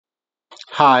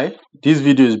Hi, this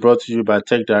video is brought to you by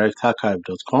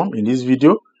TechDirectArchive.com. In this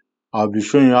video, I'll be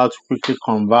showing you how to quickly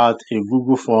convert a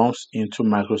Google Forms into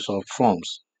Microsoft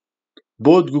Forms.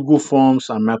 Both Google Forms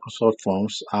and Microsoft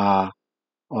Forms are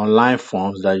online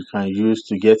forms that you can use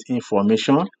to get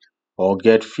information or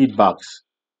get feedbacks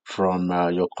from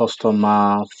your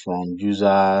customer, from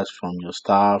users, from your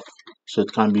staff. So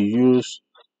it can be used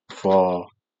for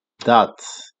that.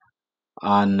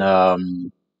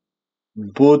 And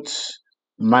both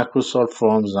Microsoft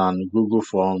Forms and Google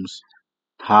Forms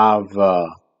have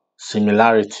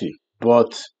similarity,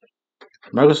 but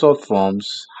Microsoft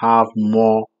Forms have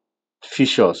more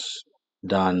features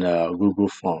than Google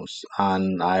Forms.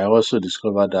 And I also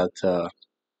discovered that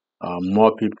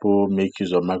more people make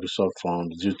use of Microsoft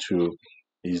Forms due to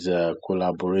its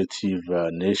collaborative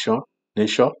nature.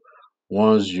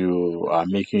 Once you are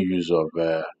making use of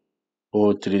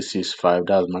O365,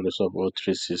 that's Microsoft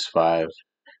O365,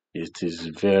 it is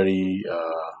very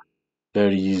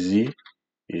easy.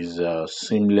 Is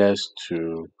seamless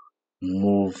to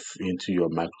move into your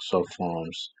Microsoft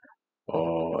Forms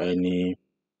or any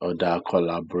other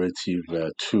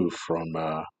collaborative tool from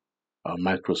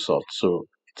Microsoft. So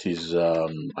it is,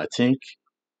 I think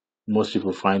most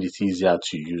people find it easier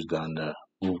to use than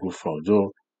Google Forms,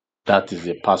 though that is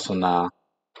a personal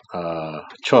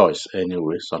choice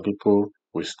anyway. Some people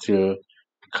will still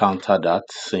counter that,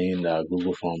 saying that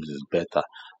Google Forms is better.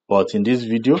 But in this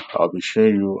video, I'll be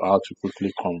showing you how to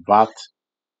quickly convert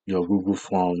your Google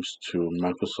Forms to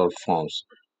Microsoft Forms.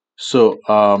 So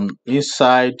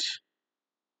inside,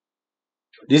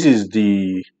 this is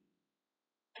the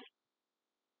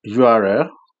URL,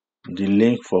 the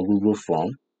link for Google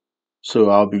Form. So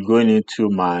I'll be going into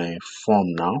my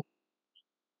form now.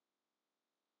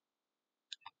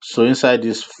 So inside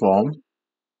this form,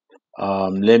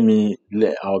 I'll be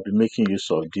making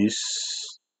use of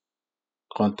this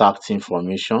contact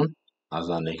information as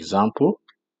an example.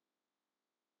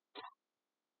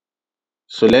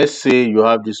 So let's say you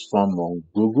have this form on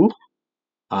Google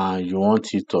and you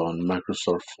want it on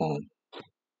Microsoft Form.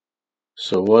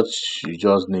 So what you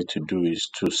just need to do is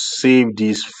to save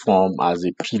this form as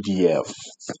a PDF.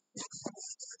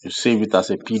 You save it as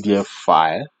a PDF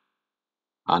file.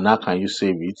 And how can you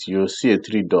save it? You'll see a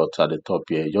three dots at the top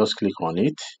here. Just click on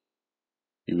it.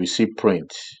 You will see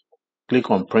print. Click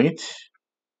on print.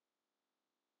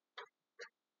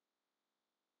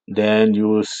 Then you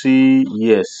will see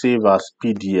here save as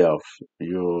PDF.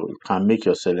 You can make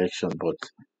your selection, but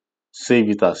save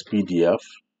it as PDF.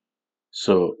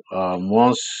 So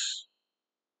once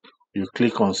you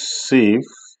click on save,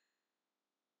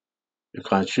 you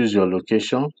can choose your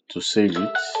location to save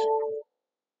it.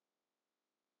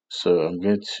 So I'm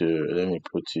going to, let me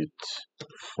put it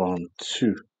form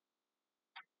 2.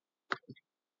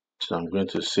 So I'm going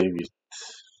to save it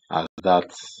as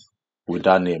that, with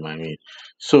that name, I mean.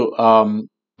 So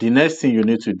the next thing you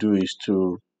need to do is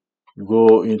to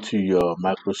go into your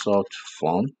Microsoft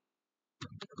form.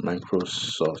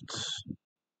 Microsoft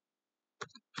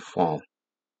form.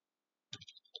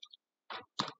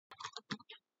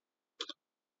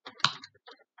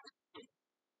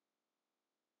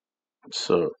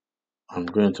 So I'm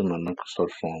going to my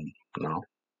Microsoft form now.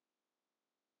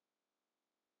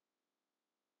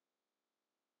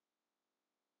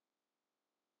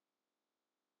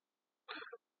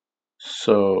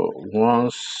 So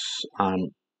once I'm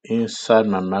inside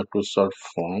my Microsoft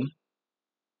form,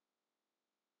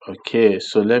 okay,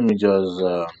 so let me just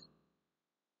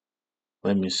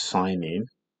let me sign in.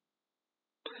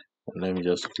 Let me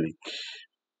just click.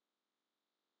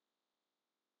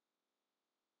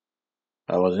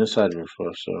 I was inside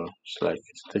before, so it's like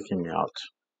it's taking me out.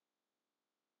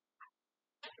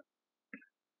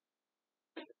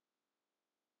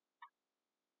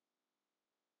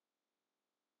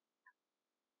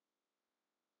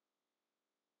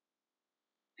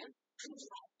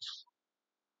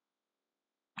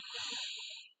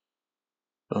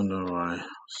 Don't know why.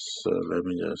 So let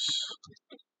me just.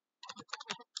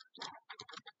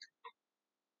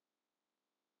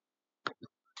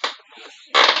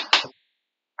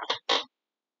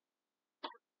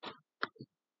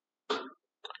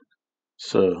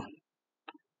 So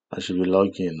I should be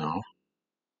logged in now.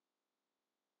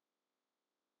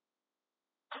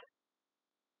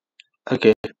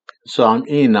 Okay, so I'm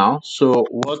in now. So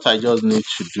what I just need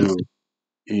to do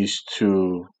is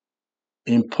to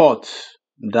import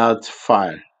that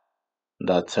file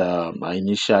that I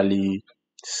initially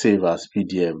save as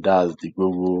PDF. That's the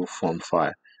Google Form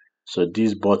file. So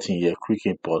this button here, quick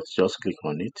import, just click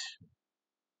on it.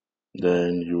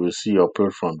 Then you will see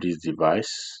upload from this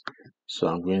device. So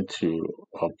I'm going to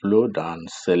upload and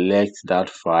select that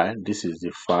file. This is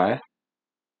the file.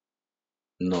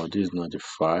 No, this is not the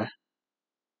file.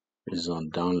 It's on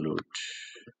download.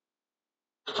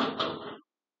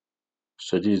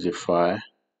 So this is the file.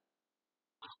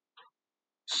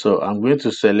 So I'm going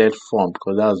to select form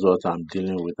because that's what I'm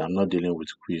dealing with. I'm not dealing with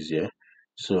quiz here.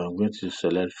 So I'm going to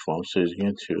select form. So it's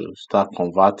going to start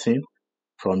converting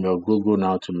from your Google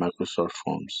now to Microsoft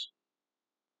Forms.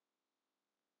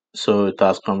 So it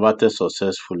has converted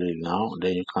successfully now.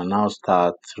 Then you can now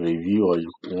start review, or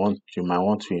you might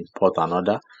want to import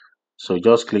another. So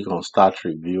just click on start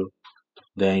review.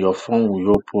 Then your form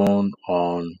will open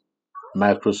on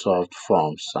Microsoft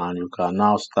Forms, and you can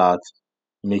now start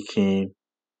making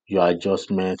your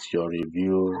adjustments, your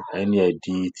review, any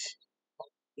edit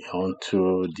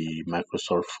onto the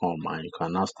Microsoft form, and you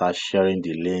can now start sharing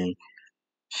the link,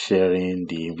 sharing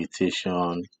the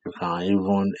invitation. You can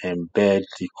even embed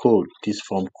the code, this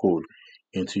form code,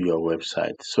 into your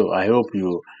website. So I hope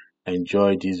you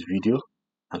enjoyed this video,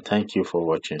 and thank you for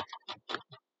watching.